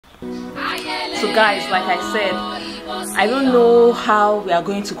So guys, like I said, I don't know how we are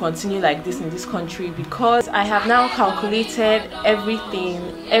going to continue like this in this country, because I have now calculated everything,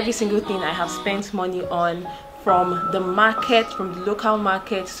 every single thing I have spent money on, from the market, from the local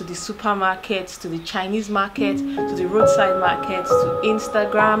market to the supermarket to the Chinese market to the roadside market to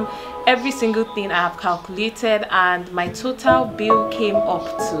Instagram. Every single thing I have calculated, and my total bill came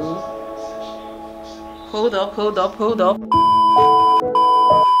up to, hold up.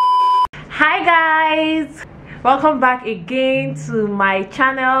 Hi guys, welcome back again to my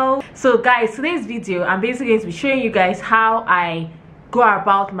channel. So guys, today's video I'm basically going to be showing you guys how I go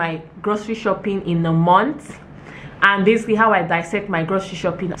about my grocery shopping in a month, and basically how I dissect my grocery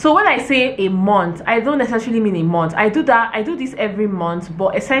shopping. So when I say a month, I don't necessarily mean a month. I do this every month,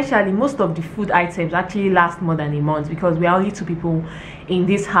 but essentially most of the food items actually last more than a month, because we are only 2 people in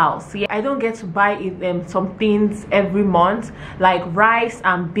this house. Yeah, I don't get to buy some things every month, like rice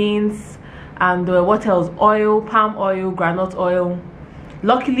and beans and what else, oil, palm oil, groundnut oil.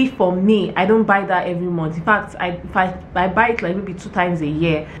 Luckily for me, I don't buy that every month. In fact, I buy it like maybe 2 times a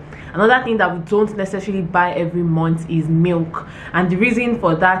year. Another thing that we don't necessarily buy every month is milk, and the reason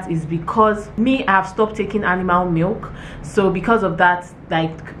for that is because I have stopped taking animal milk. So because of that,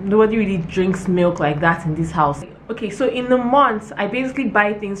 like, nobody really drinks milk like that in this house. Okay, so in the month I basically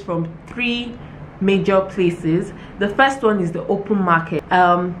buy things from 3 major places. The first one is the open market.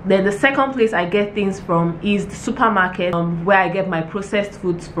 Then the second place I get things from is the supermarket, where I get my processed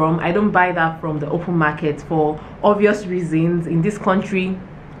foods from. I don't buy that from the open market for obvious reasons. In this country,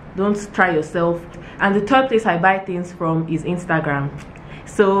 don't try yourself. And the third place I buy things from is Instagram.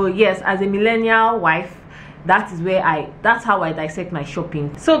 So yes, as a millennial wife, that's how I dissect my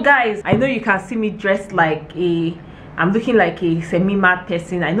shopping. So guys, I know you can see me dressed like I'm looking like a semi-mad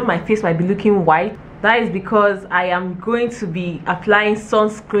person. I know my face might be looking white. That is because I am going to be applying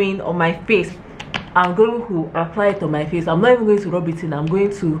sunscreen on my face. I'm going to apply it on my face. I'm not even going to rub it in. I'm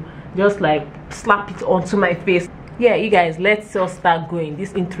going to just like slap it onto my face. Yeah, you guys, let's just start going.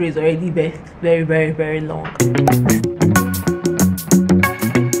 This intro is already very long.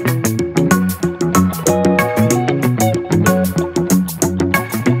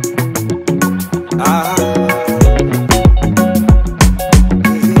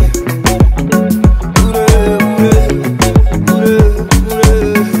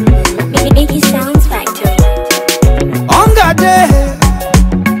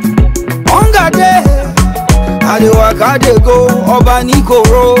 I dey go Obaniko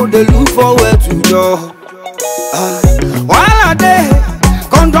road, they look forward to go. While I dey,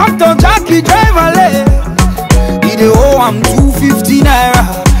 conductor Jackie driver lay. He dey owe am 250 naira.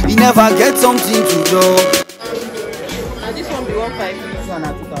 He never get something to do. This one be 1.5. This one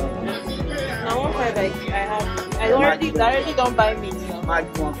at 2,000. Now 1.5 I already don't buy meat.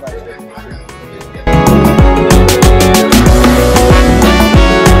 Mag 1.5.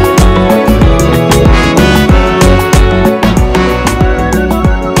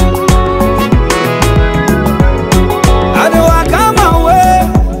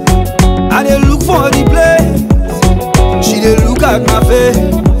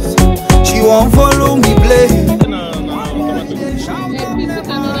 She won't follow me play.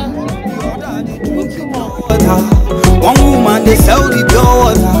 One woman they sell the pure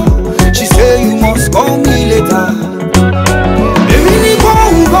water. She say you must call me later. Baby,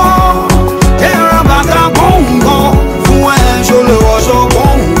 bongo, terra baga bongo, fuencho le washo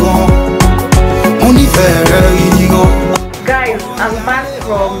bongo, unifere idigo. Guys, I'm back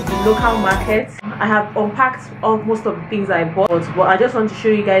from the local market. I have unpacked most of the things I bought, but I just want to show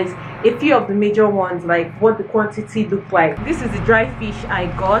you guys a few of the major ones, like what the quantity looked like. This is the dry fish I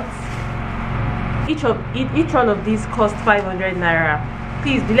got. Each one of these cost 500 naira.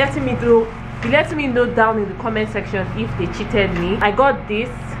 Please be letting me know down in the comment section if they cheated me. I got this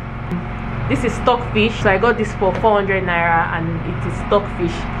is stockfish, so I got this for 400 naira, and it is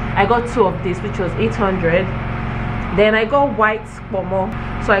stockfish. I got 2 of this, which was 800. Then I got white pomo,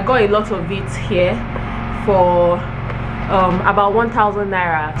 so I got a lot of it here for about 1,000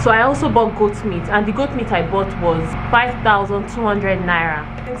 naira. So I also bought goat meat, and the goat meat I bought was 5,200 naira.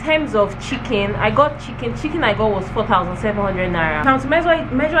 In terms of chicken, I got chicken I got was 4,700 naira. Now to measure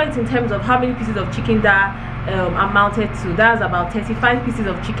it in terms of how many pieces of chicken that amounted to, that's about 35 pieces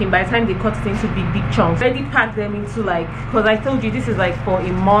of chicken by the time they cut it into big chunks. I already packed them into, like, because I told you this is like for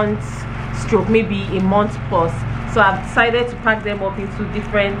a month stroke, maybe a month plus. So I've decided to pack them up into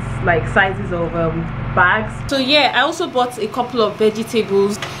different like sizes of bags. So yeah, I also bought a couple of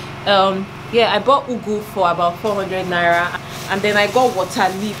vegetables. Yeah, I bought ugu for about 400 naira, and then I got water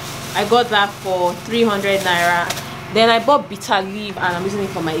leaf. I got that for 300 naira. Then I bought bitter leaf and I'm using it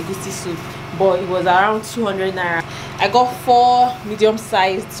for my egusi soup, but it was around 200 naira. I got 4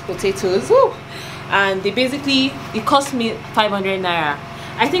 medium-sized potatoes. Woo! And it cost me 500 naira.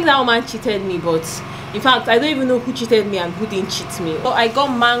 I think that woman cheated me, but in fact I don't even know who cheated me and who didn't cheat me. So I got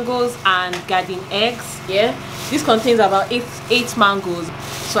mangoes and garden eggs. Yeah, this contains about 8 mangoes,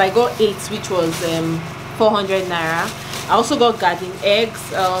 so I got 8, which was 400 naira. I also got garden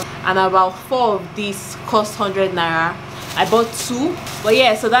eggs, and about 4 of these cost 100 naira. I bought 2. But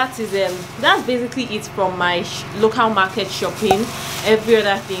yeah, so that's basically it from my local market shopping. Every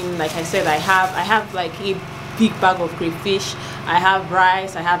other thing, like I said, I have like a big bag of crayfish, I have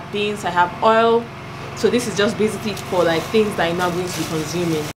rice, I have beans, I have oil. So this is just basically for like things that I'm not going to be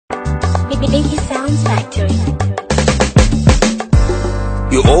consuming. Baby Sounds Factory.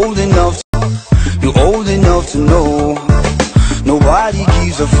 You're old enough to know nobody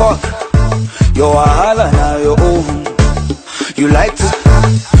gives a fuck. You're a holla now, you're old. You like to,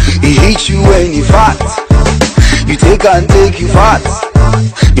 he hates you when you fat. You take and take you fat.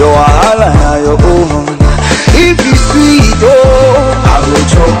 You're a holla now, you're old. If you sweet, oh, I will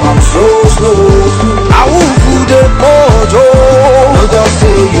chop them slow. I won't food the pot, oh. No, don't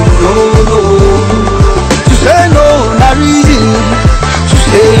say you no. To say no, not reason. To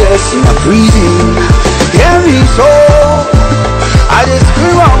say yes, in a prison. Hear me so, I just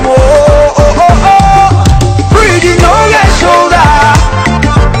scream out more. Breathing, no get shoulder.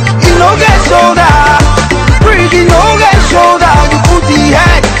 You no get shoulder. Breathing, no get shoulder. You put the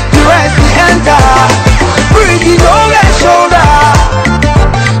head, the rest the enter. Breathing, no get shoulder.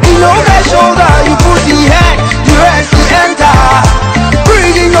 You no get shoulder. You put the head, the rest the enter.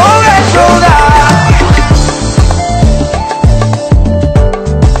 Breathing, no get shoulder.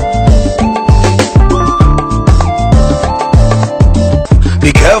 Be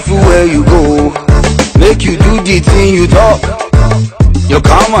careful where you go. Make you do the thing you talk. You're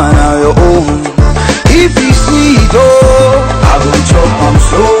common now, your own. If you see it, oh, I will chop them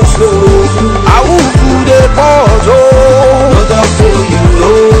slow. I will put the pause, oh. No, don't say you no.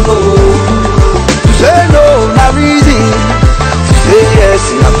 To say no, not reason. To say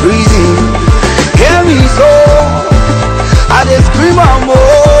yes, in a prison. Hear me so, I just scream out more.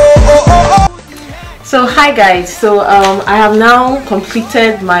 So hi guys, so I have now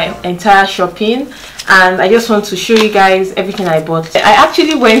completed my entire shopping, and I just want to show you guys everything I bought. I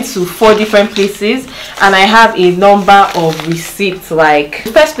actually went to 4 different places and I have a number of receipts. Like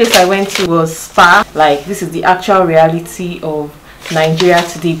the first place I went to was Spar. Like this is the actual reality of Nigeria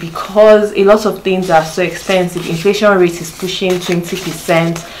today, because a lot of things are so expensive. Inflation rate is pushing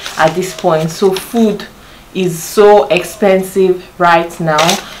 20% at this point, so food is so expensive right now.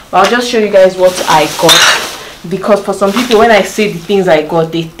 But I'll just show you guys what I got, because for some people when I say the things I got,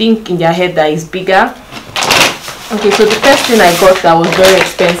 they think in their head that it's bigger. Okay, so the first thing I got that was very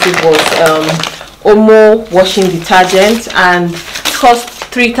expensive was Omo washing detergent, and it cost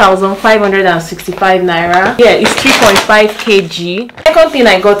 3,565 naira. Yeah, it's 3.5 kg. Second thing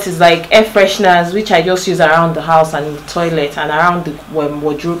I got is like air fresheners, which I just use around the house and in the toilet and around the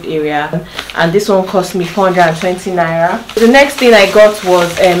wardrobe area, and this one cost me 420 naira. The next thing I got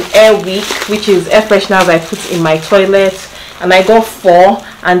was Air Wick, which is air fresheners I put in my toilet, and I got 4,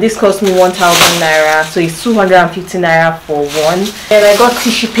 and this cost me 1,000 naira, so it's 250 naira for one. And I got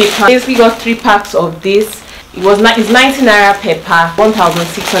tissue paper. I basically got 3 packs of this. It's 90 naira per pack,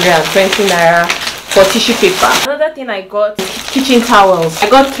 1,620 naira for tissue paper. Another thing I got is kitchen towels. I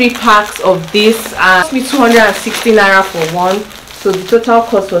got 3 packs of this, and it cost me 260 naira for one, so the total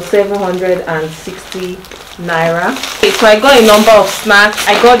cost was 760 naira. Okay, so I got a number of snacks.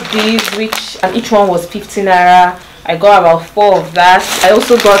 I got these, and each one was 50 naira. I got about 4 of that. I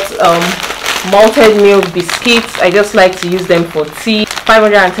also got malted milk biscuits. I just like to use them for tea.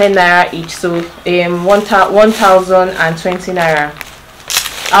 510 naira each, so 1,020 naira.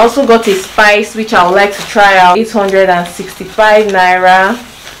 I also got a spice which I would like to try out, 865 naira.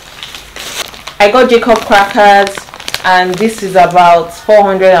 I got Jacob crackers, and this is about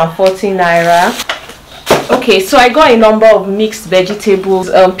 440 naira. Okay, so I got a number of mixed vegetables,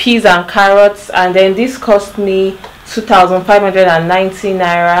 peas and carrots, and then this cost me 2,590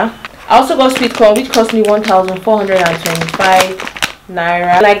 naira. I also got sweet corn, which cost me 1,425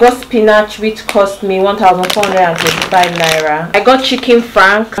 naira. And I got spinach, which cost me 1,425 naira. I got chicken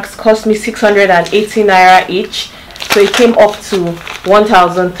franks, cost me 680 naira each, so it came up to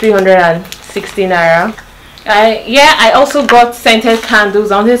 1,360 naira. I also got scented candles.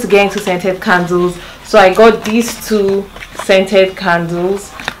 I wanted to get into scented candles, so I got these 2 scented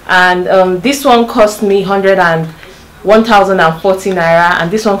candles, and this one cost me 1,040 naira, and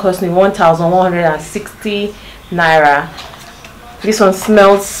this one cost me 1,160 naira. This one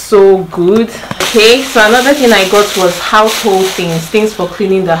smells so good. Okay, so another thing I got was household things for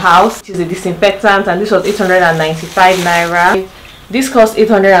cleaning the house, which is a disinfectant, and this was 895 naira. This cost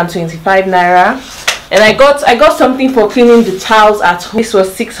 825 naira. And I got something for cleaning the towels at home. This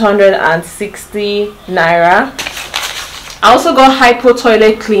was 660 naira. I also got hypo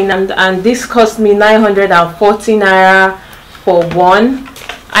toilet clean, and this cost me 940 naira for one.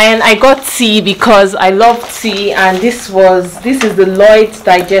 And I got tea because I love tea, and this is the Lloyd's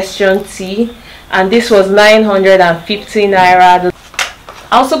digestion tea, and this was 950 naira.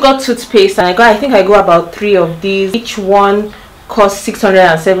 I also got toothpaste, and I think I got about 3 of these. Each one cost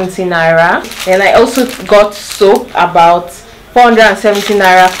 670 naira. And I also got soap, about 470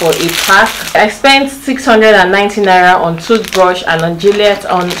 naira for a pack. I spent 690 naira on toothbrush, and on Gillette,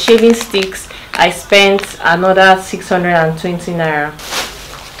 on shaving sticks, I spent another 620 naira.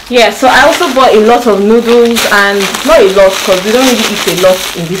 Yeah, so I also bought a lot of noodles, and not a lot because we don't really eat a lot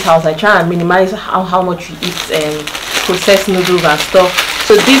in this house. I try and minimize how much we eat processed noodles and stuff.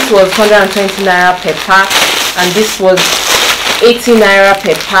 So this was 120 naira per pack, and this was 80 naira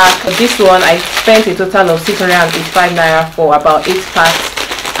per pack. This one I spent a total of 685 naira for about 8 packs,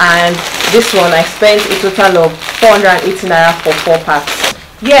 and this one I spent a total of 480 naira for 4 packs.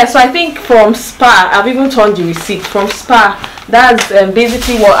 Yeah, so I think from Spar, I've even turned the receipt from Spar. That's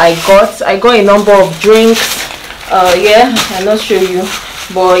basically what I got. I got a number of drinks. Yeah, I'll not show you,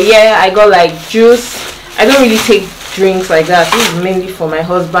 but yeah, I got like juice. I don't really take drinks like that. This is mainly for my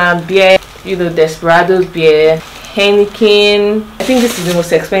husband. Beer, you know, Desperados beer, Heineken. I think this is the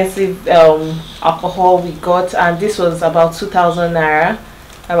most expensive alcohol we got, and this was about 2,000 naira.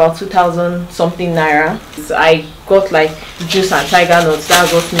 About 2,000 something naira. So I got like juice and tiger nuts.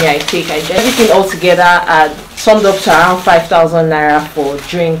 That's what me I take. Everything all together summed up to around 5,000 naira for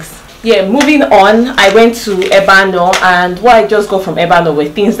drinks. Yeah, moving on, I went to Ebeano, and what I just got from Ebeano were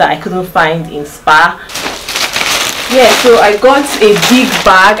things that I couldn't find in Spar. Yeah, so I got a big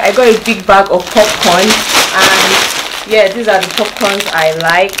bag. I got a big bag of popcorn, and yeah, these are the popcorns I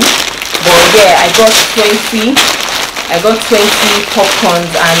like. But yeah, I got 20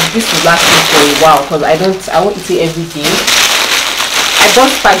 popcorns, and this will last me for a while because I won't eat it every day. I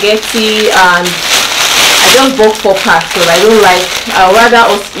bought spaghetti, and I just bought 4 packs because I'd rather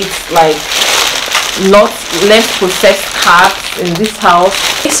us eat like less processed carbs in this house.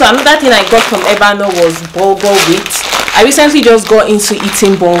 So another thing I got from Ebeano was bulgur wheat. I recently just got into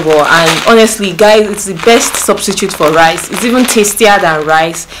eating bulgur, and honestly guys, it's the best substitute for rice. It's even tastier than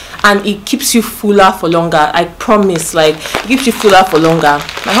rice, and it keeps you fuller for longer. I promise, like, it keeps you fuller for longer.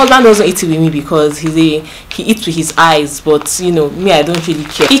 My husband doesn't eat it with me because he eats with his eyes, but you know me, I don't really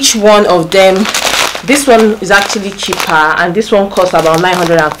care. Each one of them, this one is actually cheaper, and this one costs about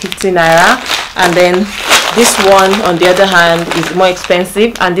 950 naira, and then this one on the other hand is more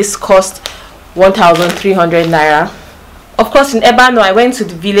expensive, and this costs 1,300 naira. Of course, in Ebeano, I went to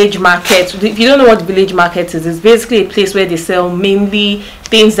the village market. If you don't know what the village market is, it's basically a place where they sell mainly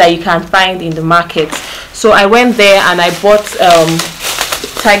things that you can find in the market. So I went there and I bought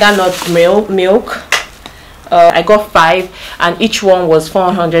tiger nut milk. I got 5, and each one was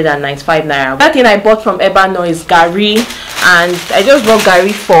 495 naira. That thing I bought from Ebeano is gari, and I just bought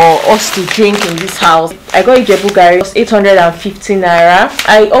gari for us to drink in this house. I got Ijebu gari, it was 850 naira.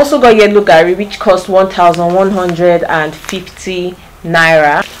 I also got yellow gari, which cost 1,150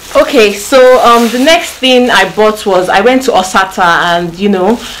 naira. Okay, so the next thing I bought was, I went to OSATA, and you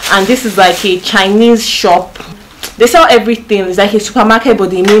know, and this is like a Chinese shop. They sell everything. It's like a supermarket, but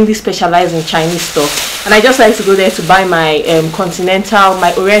they mainly specialize in Chinese stuff, and I just like to go there to buy my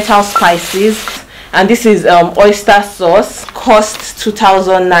my oriental spices. And this is oyster sauce, cost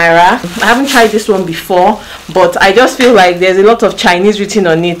 2,000 naira. I haven't tried this one before, but I just feel like there's a lot of Chinese written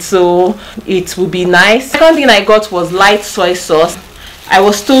on it, so it would be nice. Second thing I got was light soy sauce. I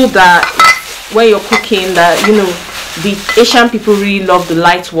was told that when you're cooking, that you know, the Asian people really love the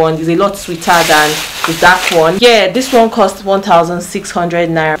light one. It's a lot sweeter than the dark one. Yeah, this one cost 1,600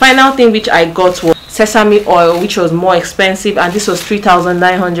 naira. Final thing which I got was sesame oil, which was more expensive, and this was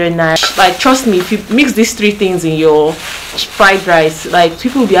 3,900 naira. Like, trust me, if you mix these 3 things in your fried rice, like,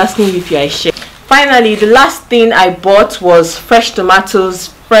 people will be asking you if you're a chef. Finally, the last thing I bought was fresh tomatoes,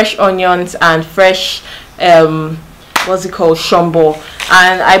 fresh onions, and fresh what's it called, shombo.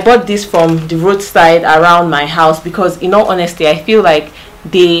 And I bought this from the roadside around my house because, in all honesty, I feel like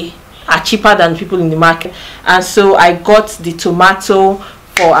they are cheaper than people in the market. And so I got the tomato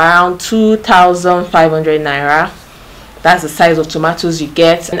for around 2,500 naira. That's the size of tomatoes you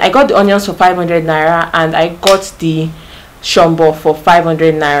get. And I got the onions for 500 naira, and I got the shombo for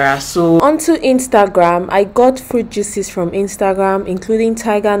 500 naira. So onto Instagram, I got fruit juices from Instagram, including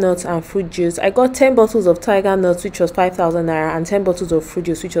tiger nuts and fruit juice. I got 10 bottles of tiger nuts, which was 5,000 naira, and 10 bottles of fruit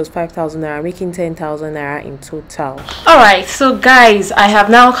juice, which was 5,000 naira, making 10,000 naira in total. Alright, so guys, I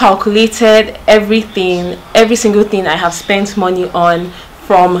have now calculated everything, every single thing I have spent money on,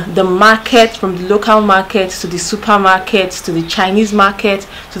 from the market, from the local market to the supermarket to the Chinese market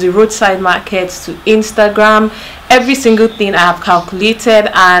to the roadside market to Instagram. Every single thing I have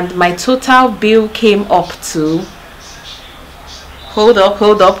calculated, and my total bill came up to, hold up,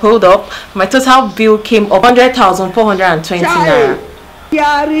 my total bill came up 100,420 naira.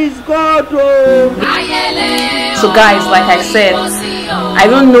 So guys, like I said, I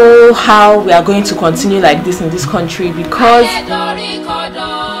don't know how we are going to continue like this in this country, because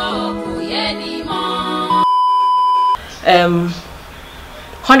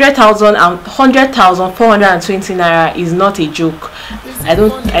 100,420 naira is not a joke. I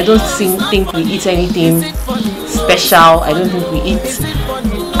don't think we eat anything special. I don't think we eat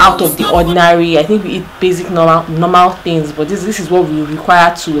out of the ordinary. I think we eat basic normal things, but this is what we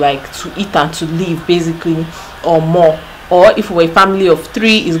require to eat and to live, basically, or more. Or if we're a family of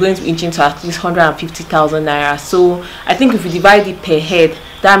 3, is going to inch into at least 150,000 naira. So I think if we divide it per head,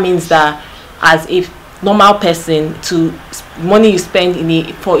 that means that as a normal person, to money you spend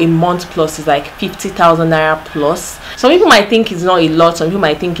for a month plus is like 50,000 naira plus. Some people might think it's not a lot, some people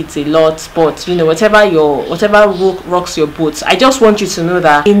might think it's a lot, but you know, whatever rocks your boat. I just want you to know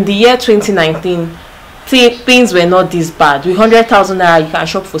that in the year 2019, things were not this bad. With 100,000 naira you can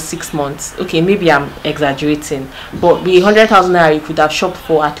shop for 6 months. Okay, maybe I'm exaggerating, but with 100,000 naira you could have shopped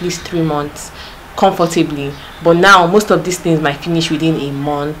for at least 3 months comfortably. But now most of these things might finish within a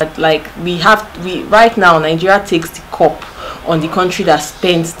month. But like right now, Nigeria takes the cup on the country that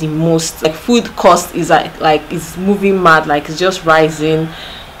spends the most. Like food cost is like it's moving mad, like it's just rising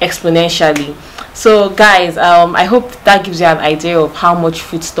exponentially. So guys, I hope that gives you an idea of how much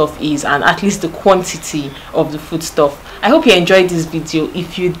food stuff is, and at least the quantity of the food stuff. I hope you enjoyed this video.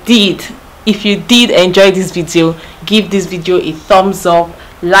 If you did enjoy this video, give this video a thumbs up,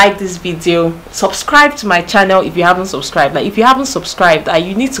 like this video, subscribe to my channel if you haven't subscribed. Like if you haven't subscribed,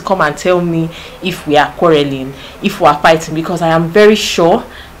 you need to come and tell me if we are quarreling, if we are fighting, because I am very sure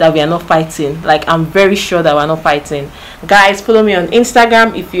that we are not fighting. Like I'm very sure that we're not fighting. Guys, follow me on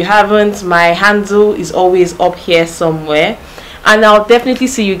Instagram if you haven't. My handle is always up here somewhere, and I'll definitely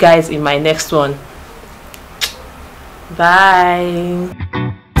see you guys in my next one. Bye.